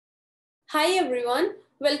Hi everyone,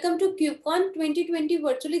 welcome to KubeCon 2020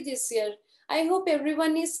 virtually this year. I hope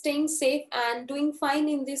everyone is staying safe and doing fine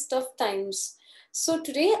in these tough times. So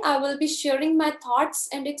today I will be sharing my thoughts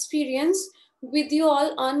and experience with you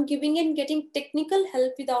all on giving and getting technical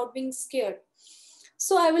help without being scared.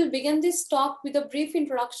 So I will begin this talk with a brief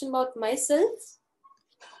introduction about myself.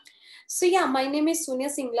 My name is Sonia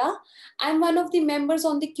Singla. I'm one of the members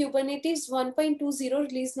on the Kubernetes 1.20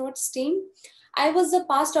 release notes team. I was a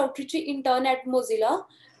past outreach intern at Mozilla.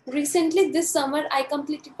 Recently, this summer, I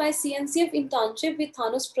completed my CNCF internship with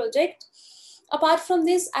Thanos project. Apart from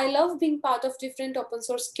this, I love being part of different open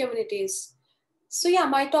source communities.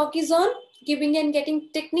 My talk is on giving and getting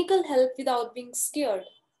technical help without being scared.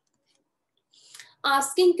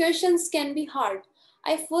 Asking questions can be hard.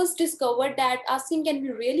 I first discovered that asking can be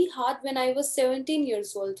really hard when I was 17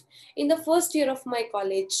 years old, in the first year of my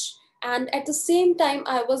college. And at the same time,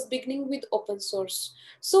 I was beginning with open source.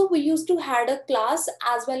 So we used to had a class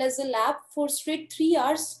as well as a lab for straight 3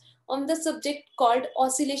 hours on the subject called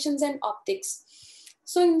oscillations and optics.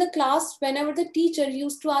 So in the class, whenever the teacher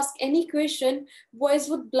used to ask any question, boys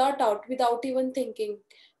would blurt out without even thinking,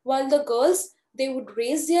 while the girls, they would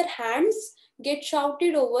raise their hands, get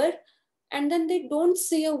shouted over, and then they don't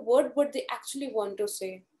say a word what they actually want to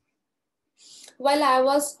say. While I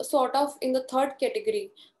was sort of in the third category,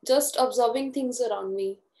 just observing things around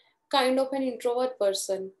me, kind of an introvert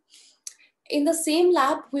person. In the same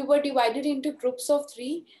lab, we were divided into groups of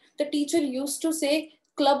three. The teacher used to say,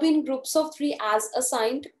 club in groups of three as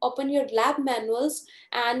assigned, open your lab manuals,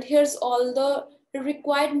 and here's all the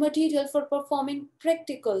required material for performing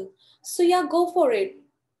practical. Go for it.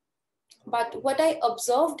 But what I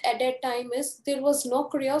observed at that time is there was no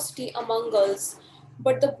curiosity among girls.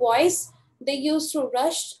 But the boys, they used to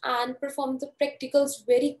rush and perform the practicals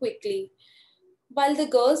very quickly. While the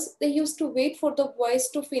girls, they used to wait for the boys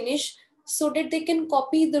to finish so that they can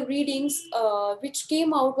copy the readings which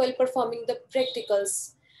came out while performing the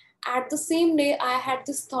practicals. At the same day, I had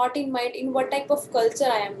this thought in mind in what type of culture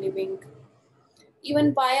I am living,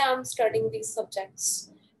 even why I am studying these subjects.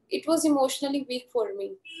 It was emotionally weak for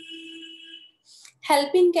me.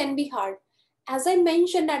 Helping can be hard. As I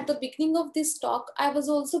mentioned at the beginning of this talk, I was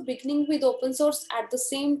also beginning with open source at the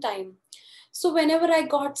same time. So whenever I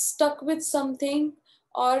got stuck with something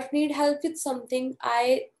or need help with something,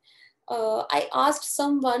 I asked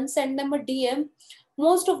someone, send them a DM.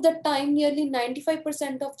 Most of the time, nearly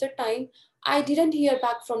 95% of the time, I didn't hear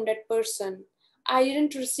back from that person. I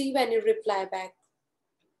didn't receive any reply back.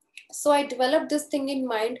 So I developed this thing in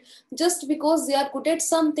mind. Just because they are good at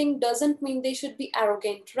something doesn't mean they should be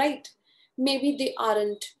arrogant, right? Maybe they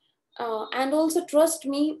aren't. And also trust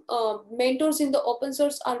me, mentors in the open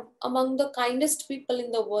source are among the kindest people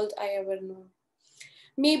in the world I ever know.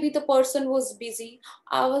 Maybe the person was busy,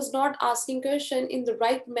 I was not asking question in the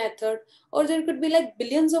right method, or there could be like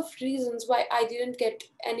billions of reasons why I didn't get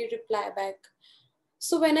any reply back.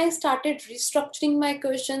 So when I started restructuring my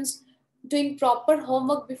questions, doing proper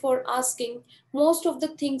homework before asking, most of the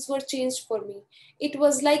things were changed for me. It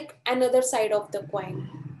was like another side of the coin.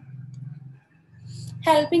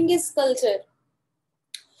 Helping is culture.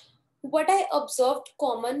 What I observed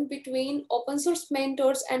common between open source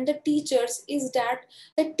mentors and the teachers is that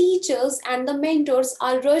the teachers and the mentors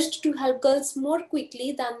are rushed to help girls more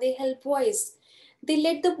quickly than they help boys. They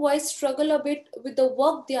let the boys struggle a bit with the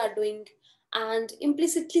work they are doing and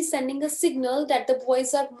implicitly sending a signal that the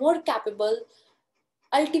boys are more capable.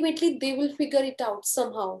 Ultimately, they will figure it out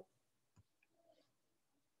somehow.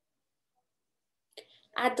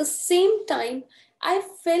 At the same time, I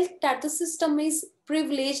felt that the system is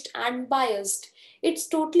privileged and biased. It's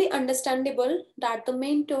totally understandable that the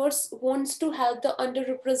mentors wants to help the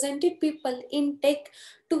underrepresented people in tech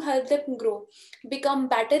to help them grow, become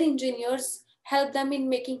better engineers, help them in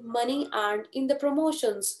making money and in the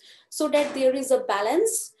promotions so that there is a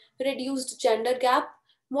balance, reduced gender gap,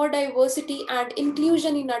 more diversity and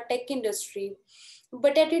inclusion in our tech industry.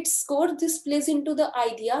 But at its core, this plays into the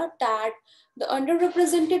idea that the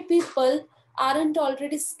underrepresented people aren't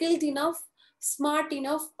already skilled enough, smart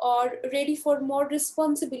enough, or ready for more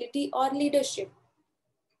responsibility or leadership.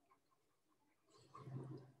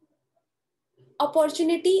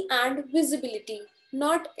 Opportunity and visibility,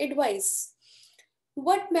 not advice.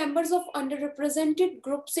 What members of underrepresented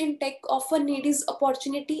groups in tech often need is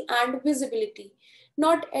opportunity and visibility,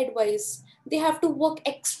 not advice. They have to work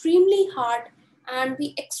extremely hard and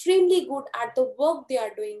be extremely good at the work they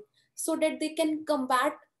are doing so that they can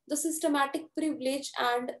combat the systematic privilege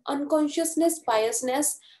and unconsciousness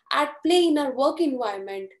biasness at play in our work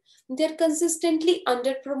environment. They're consistently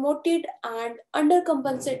underpromoted and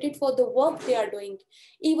undercompensated for the work they are doing,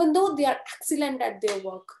 even though they are excellent at their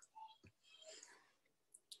work.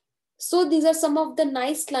 So these are some of the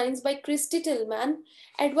nice lines by Christy Tillman.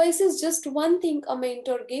 Advice is just one thing a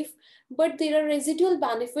mentor gives, but there are residual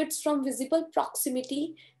benefits from visible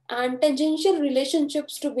proximity and tangential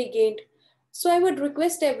relationships to be gained. So I would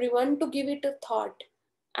request everyone to give it a thought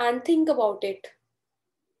and think about it.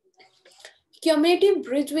 Community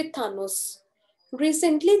Bridge with Thanos.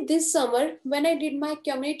 Recently, this summer, when I did my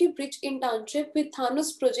Community Bridge internship with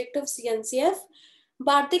Thanos project of CNCF,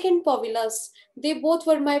 Bartik and Pavilas, they both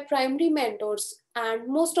were my primary mentors, and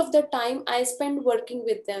most of the time I spent working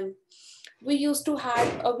with them. We used to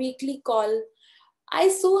have a weekly call. I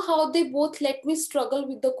saw how they both let me struggle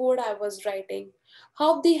with the code I was writing,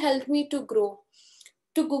 how they helped me to grow,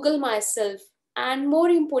 to Google myself, and more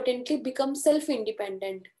importantly, become self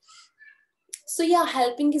independent. So, yeah,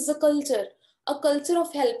 helping is a culture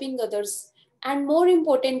of helping others, and more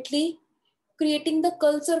importantly, creating the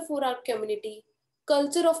culture for our community,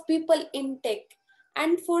 culture of people in tech.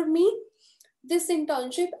 And for me, this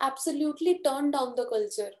internship absolutely turned down the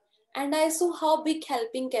culture, and I saw how big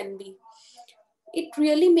helping can be. It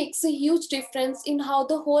really makes a huge difference in how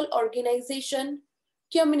the whole organization,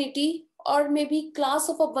 community, or maybe class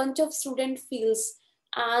of a bunch of students feels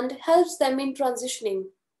and helps them in transitioning.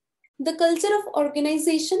 The culture of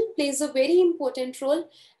organization plays a very important role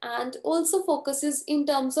and also focuses in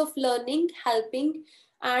terms of learning, helping.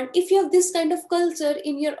 And if you have this kind of culture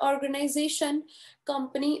in your organization,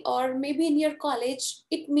 company, or maybe in your college,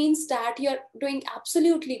 it means that you're doing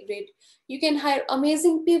absolutely great. You can hire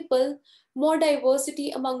amazing people, more diversity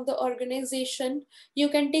among the organization. You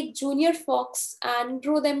can take junior folks and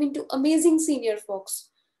grow them into amazing senior folks.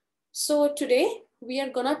 So today we are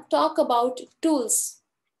gonna talk about tools,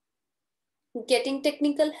 getting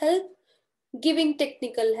technical help, giving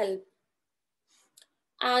technical help.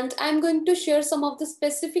 And I'm going to share some of the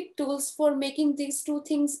specific tools for making these two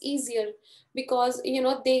things easier because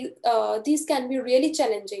these can be really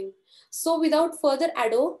challenging. So without further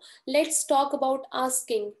ado, let's talk about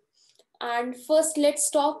asking. And first,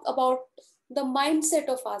 let's talk about the mindset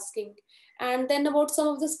of asking, and then about some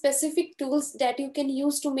of the specific tools that you can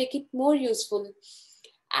use to make it more useful.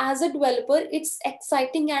 As a developer, it's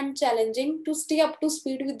exciting and challenging to stay up to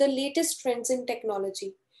speed with the latest trends in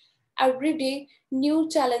technology. Every day, new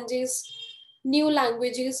challenges, new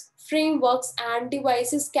languages, frameworks, and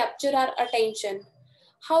devices capture our attention.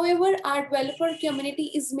 However, our developer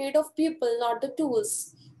community is made of people, not the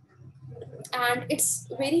tools. And it's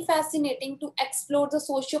very fascinating to explore the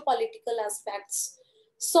socio-political aspects.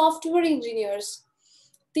 Software engineers,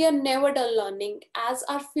 they are never done learning as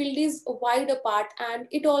our field is wide apart and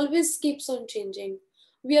it always keeps on changing.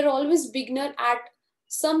 We are always beginner at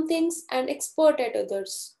some things and expert at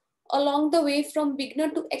others. Along the way from beginner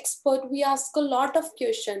to expert, we ask a lot of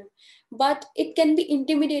questions, but it can be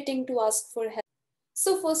intimidating to ask for help.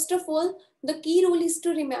 So, first of all, the key rule is to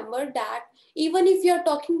remember that even if you are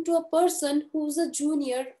talking to a person who's a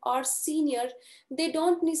junior or senior, they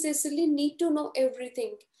don't necessarily need to know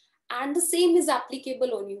everything. And the same is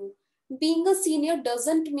applicable on you. Being a senior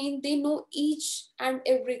doesn't mean they know each and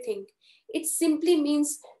everything. It simply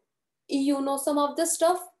means you know some of the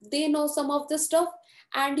stuff, they know some of the stuff,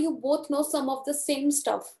 and you both know some of the same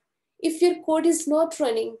stuff. If your code is not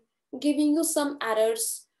running, giving you some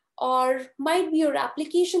errors, or might be your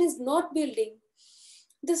application is not building,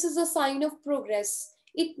 this is a sign of progress.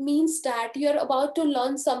 It means that you're about to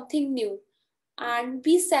learn something new, and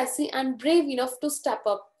be sassy and brave enough to step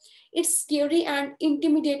up. It's scary and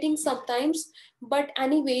intimidating sometimes, but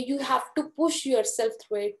anyway, you have to push yourself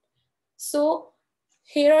through it. So,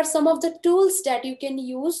 here are some of the tools that you can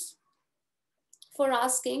use for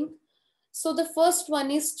asking. So, the first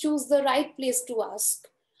one is choose the right place to ask.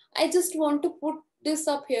 I just want to put this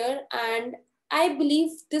up here, and I believe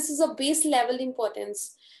this is a base level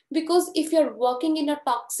importance because if you're working in a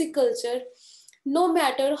toxic culture, no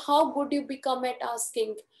matter how good you become at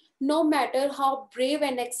asking, no matter how brave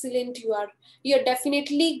and excellent you are, you're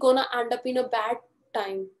definitely gonna end up in a bad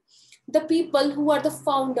time. The people who are the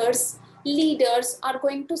founders, leaders are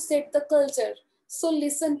going to set the culture. So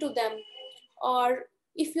listen to them. Or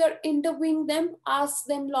if you're interviewing them, ask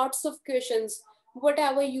them lots of questions,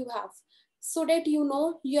 whatever you have, so that you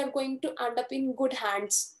know you're going to end up in good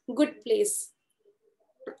hands, good place.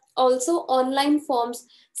 Also, online forms,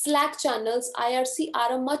 Slack channels, IRC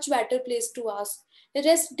are a much better place to ask. The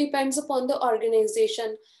rest depends upon the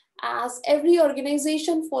organization. as every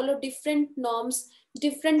organization follow different norms,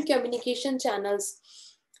 different communication channels.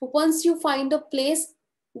 Once you find a place,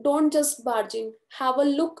 don't just barge in. Have a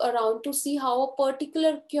look around to see how a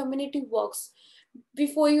particular community works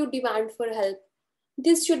before you demand for help.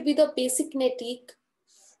 This should be the basic ethic.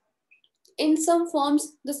 In some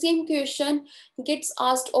forms, the same question gets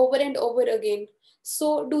asked over and over again.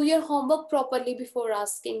 So, do your homework properly before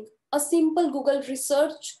asking. A simple Google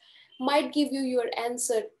research might give you your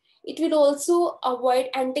answer. It will also avoid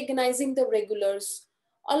antagonizing the regulars.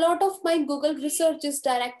 A lot of my Google research is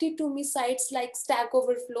directed to me sites like Stack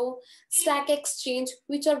Overflow, Stack Exchange,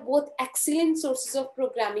 which are both excellent sources of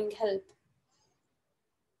programming help.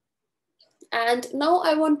 And now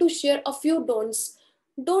I want to share a few don'ts.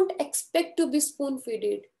 Don't expect to be spoon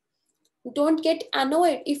fed. Don't get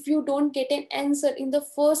annoyed if you don't get an answer in the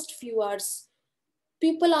first few hours.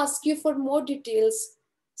 People ask you for more details.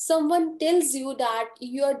 Someone tells you that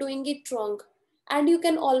you are doing it wrong and you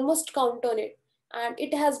can almost count on it. And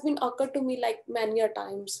it has been occurred to me like many a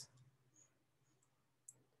times.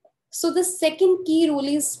 So the second key rule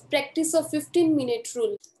is practice a 15-minute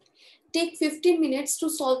rule. Take 15 minutes to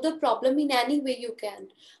solve the problem in any way you can.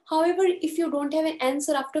 However, if you don't have an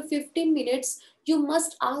answer after 15 minutes, you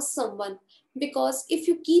must ask someone, because if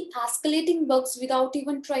you keep escalating bugs without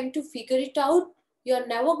even trying to figure it out, you're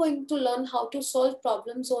never going to learn how to solve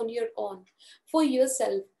problems on your own for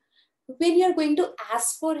yourself. When you're going to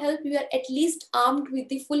ask for help, you are at least armed with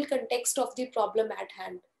the full context of the problem at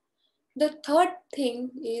hand. The third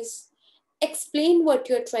thing is explain what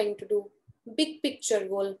you're trying to do. Big picture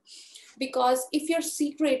goal. Because if you're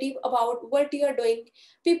secretive about what you're doing,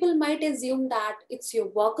 people might assume that it's your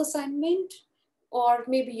work assignment, or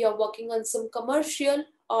maybe you're working on some commercial,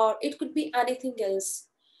 or it could be anything else.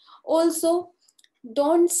 Also,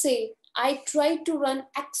 don't say, I tried to run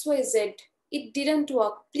XYZ, it didn't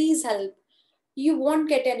work, please help. You won't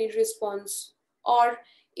get any response. Or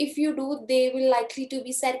if you do, they will likely to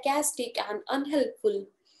be sarcastic and unhelpful.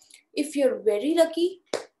 If you're very lucky,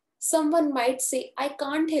 someone might say, I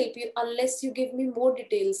can't help you unless you give me more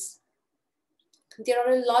details. There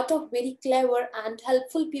are a lot of very clever and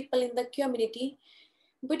helpful people in the community,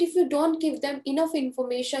 but if you don't give them enough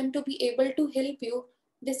information to be able to help you,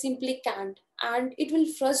 they simply can't, and it will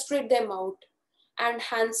frustrate them out, and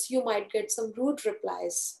hence you might get some rude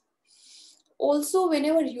replies. Also,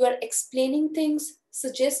 whenever you are explaining things,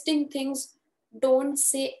 suggesting things, don't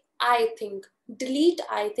say I think. Delete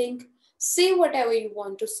I think. Say whatever you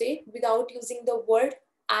want to say without using the word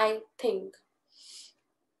I think.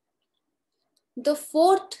 The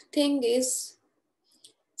fourth thing is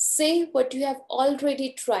say what you have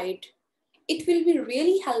already tried. It will be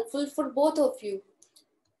really helpful for both of you.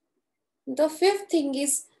 The fifth thing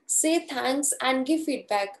is say thanks and give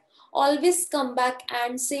feedback. Always come back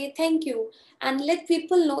and say thank you and let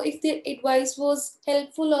people know if their advice was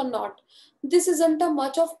helpful or not. This isn't a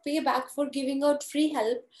much of payback for giving out free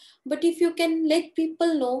help, but if you can let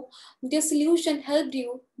people know their solution helped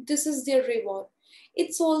you, this is their reward.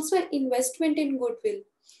 It's also an investment in goodwill.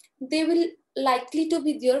 They will likely to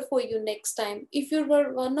be there for you next time if you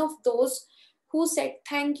were one of those who said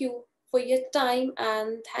thank you for your time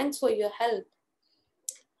and thanks for your help.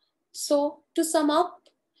 So, to sum up,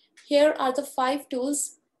 here are the 5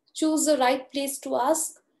 tools. Choose the right place to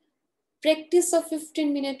ask, practice a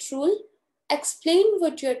 15-minute rule, explain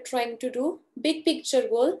what you are trying to do, big picture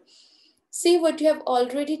goal, say what you have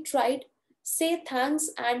already tried, say thanks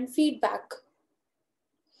and feedback.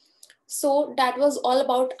 So, that was all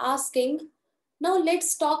about asking. Now,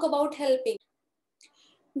 let's talk about helping.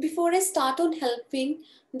 Before I start on helping,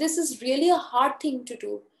 this is really a hard thing to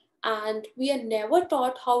do, and we are never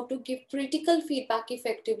taught how to give critical feedback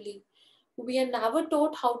effectively. We are never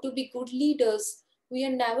taught how to be good leaders. We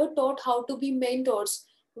are never taught how to be mentors.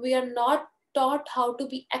 We are not taught how to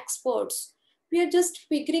be experts. We are just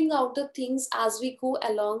figuring out the things as we go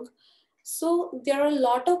along. So, there are a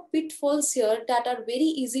lot of pitfalls here that are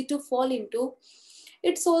very easy to fall into.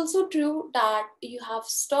 It's also true that you have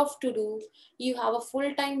stuff to do, you have a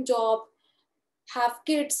full time job, have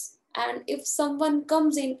kids, and if someone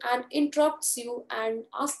comes in and interrupts you and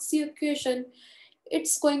asks you a question,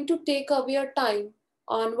 it's going to take away your time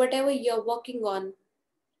on whatever you're working on,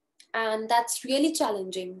 and that's really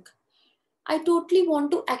challenging. I totally want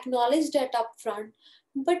to acknowledge that upfront,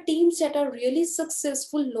 but teams that are really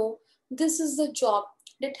successful know this is the job.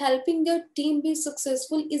 That helping their team be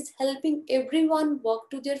successful is helping everyone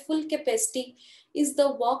work to their full capacity, is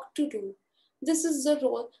the work to do. This is the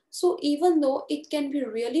role. So, even though it can be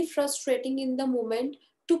really frustrating in the moment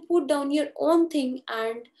to put down your own thing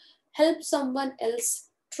and help someone else,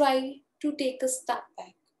 try to take a step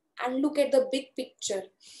back and look at the big picture.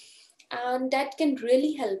 And that can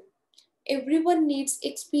really help. Everyone needs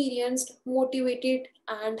experienced, motivated,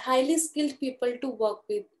 and highly skilled people to work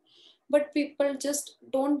with. But people just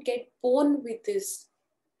don't get born with this.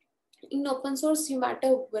 In open source, you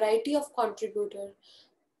matter a variety of contributor.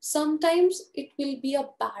 Sometimes it will be a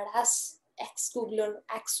badass ex-Googler,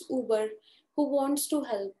 ex-Uber who wants to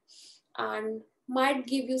help and might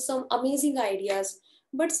give you some amazing ideas.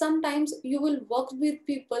 But sometimes you will work with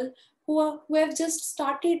people who have just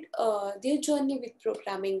started their journey with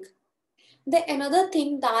programming. The another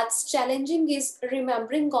thing that's challenging is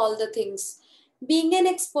remembering all the things. Being an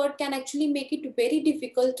expert can actually make it very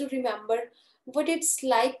difficult to remember what it's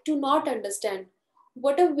like to not understand.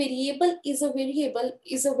 What a variable is a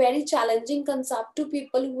very challenging concept to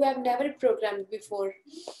people who have never programmed before.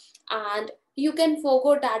 And you can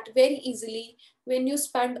forget that very easily when you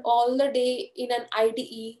spend all the day in an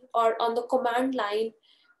IDE or on the command line,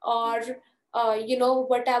 or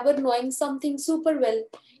whatever, knowing something super well.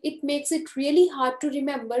 It makes it really hard to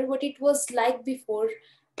remember what it was like before,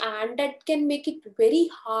 and that can make it very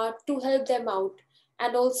hard to help them out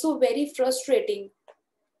and also very frustrating.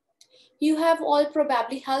 You have all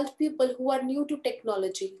probably helped people who are new to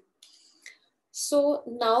technology. So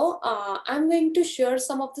now I'm going to share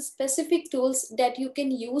some of the specific tools that you can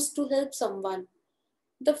use to help someone.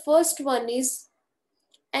 The first one is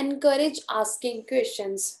encourage asking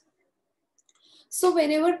questions. So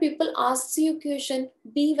whenever people ask you a question,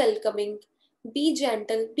 be welcoming, be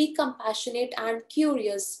gentle, be compassionate and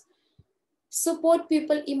curious. Support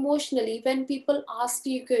people emotionally when people ask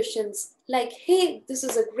you questions like, hey, this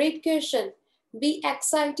is a great question. Be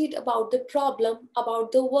excited about the problem,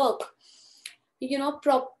 about the work.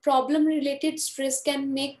 Problem related stress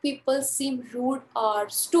can make people seem rude or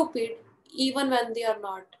stupid even when they are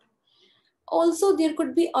not. Also, there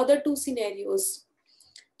could be other two scenarios.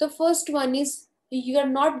 The first one is you are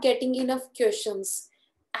not getting enough questions.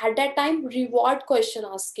 At that time, reward question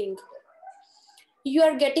asking. You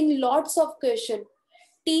are getting lots of questions.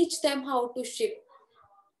 Teach them how to ship.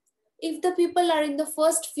 If the people are in the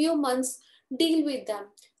first few months, deal with them.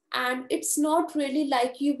 And it's not really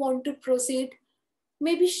like you want to proceed,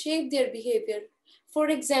 maybe shape their behavior. For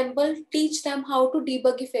example, teach them how to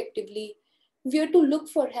debug effectively, where to look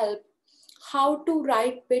for help, how to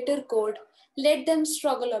write better code. Let them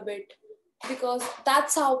struggle a bit because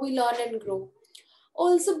that's how we learn and grow.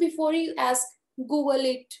 Also, before you ask, Google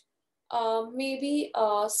it, maybe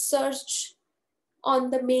search on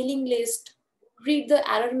the mailing list, read the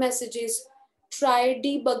error messages, try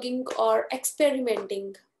debugging or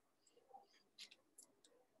experimenting.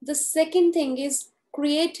 The second thing is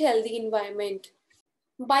create healthy environment.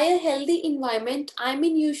 By a healthy environment, I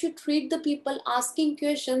mean you should treat the people asking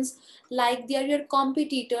questions like they are your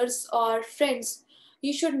competitors or friends.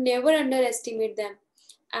 You should never underestimate them.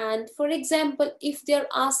 And for example, if they are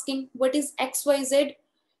asking what is XYZ,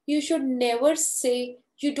 you should never say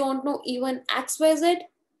you don't know even XYZ.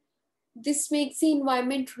 This makes the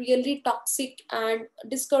environment really toxic and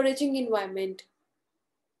discouraging environment.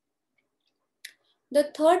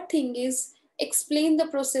 The third thing is explain the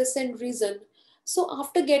process and reason. So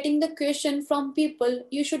after getting the question from people,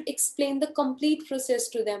 you should explain the complete process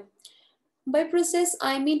to them. By process,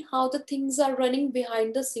 I mean how the things are running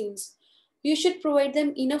behind the scenes. You should provide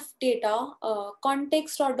them enough data,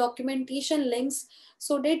 context or documentation links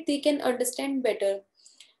so that they can understand better.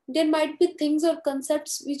 There might be things or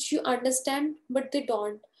concepts which you understand, but they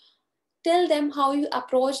don't. Tell them how you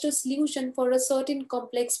approached a solution for a certain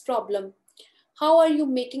complex problem. How are you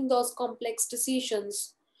making those complex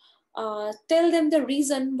decisions? Tell them the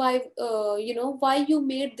reason why you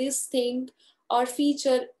made this thing or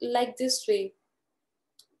feature like this way.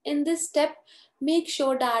 In this step, make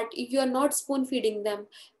sure that you are not spoon feeding them,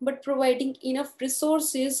 but providing enough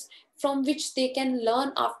resources from which they can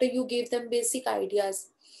learn after you give them basic ideas.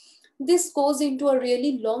 This goes into a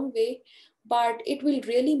really long way, but it will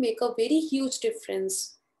really make a very huge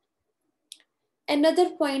difference.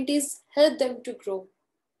 Another point is help them to grow.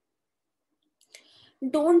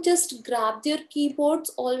 Don't just grab their keyboards,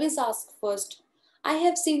 always ask first. I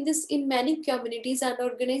have seen this in many communities and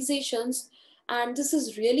organizations, and this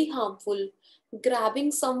is really harmful.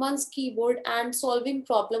 Grabbing someone's keyboard and solving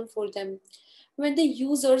problem for them. When the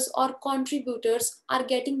users or contributors are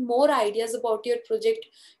getting more ideas about your project,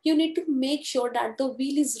 you need to make sure that the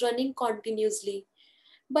wheel is running continuously.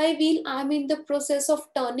 By wheel, I mean the process of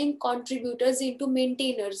turning contributors into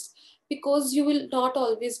maintainers, because you will not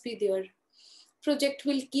always be there. Project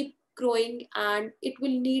will keep growing and it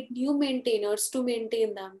will need new maintainers to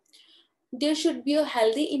maintain them. There should be a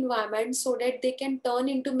healthy environment so that they can turn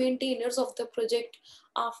into maintainers of the project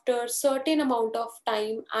after certain amount of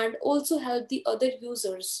time and also help the other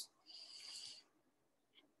users.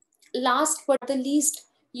 Last but the least,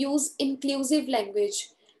 use inclusive language.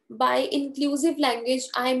 By inclusive language,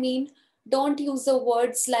 I mean don't use the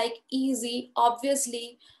words like easy,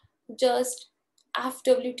 obviously, just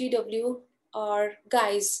FWTW or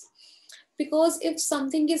guys. Because if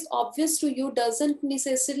something is obvious to you doesn't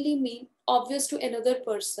necessarily mean obvious to another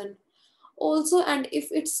person. Also, and if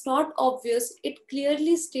it's not obvious, it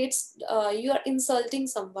clearly states you are insulting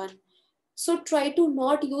someone. So try to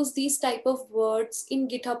not use these type of words in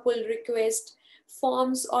GitHub pull request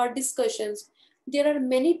forms or discussions. There are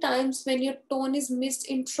many times when your tone is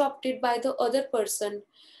misinterpreted by the other person.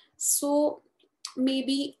 So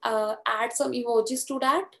maybe add some emojis to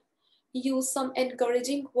that, use some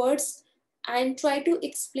encouraging words, and try to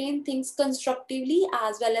explain things constructively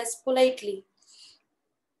as well as politely.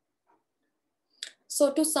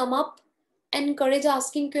 So to sum up, encourage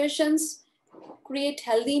asking questions, create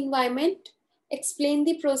healthy environment, explain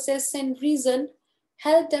the process and reason,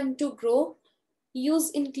 help them to grow, use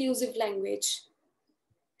inclusive language.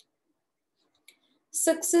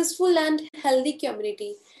 Successful and healthy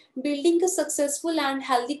community. Building a successful and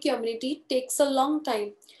healthy community takes a long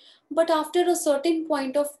time, but after a certain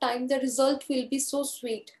point of time, the result will be so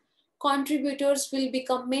sweet. Contributors will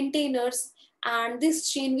become maintainers, and this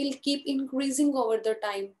chain will keep increasing over the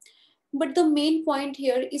time. But the main point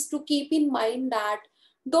here is to keep in mind that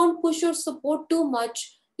don't push your support too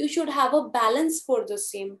much. You should have a balance for the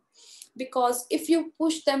same. Because if you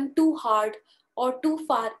push them too hard or too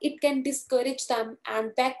far, it can discourage them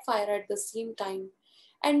and backfire at the same time.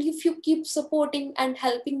 And if you keep supporting and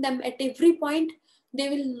helping them at every point, they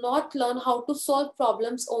will not learn how to solve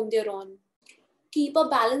problems on their own. Keep a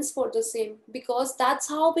balance for the same, because that's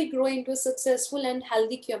how we grow into a successful and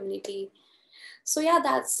healthy community. So yeah,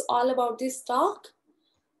 that's all about this talk.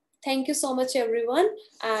 Thank you so much everyone.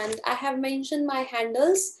 And I have mentioned my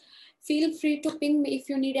handles. Feel free to ping me if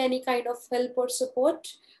you need any kind of help or support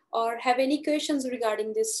or have any questions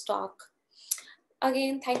regarding this talk.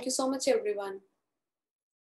 Again, thank you so much everyone.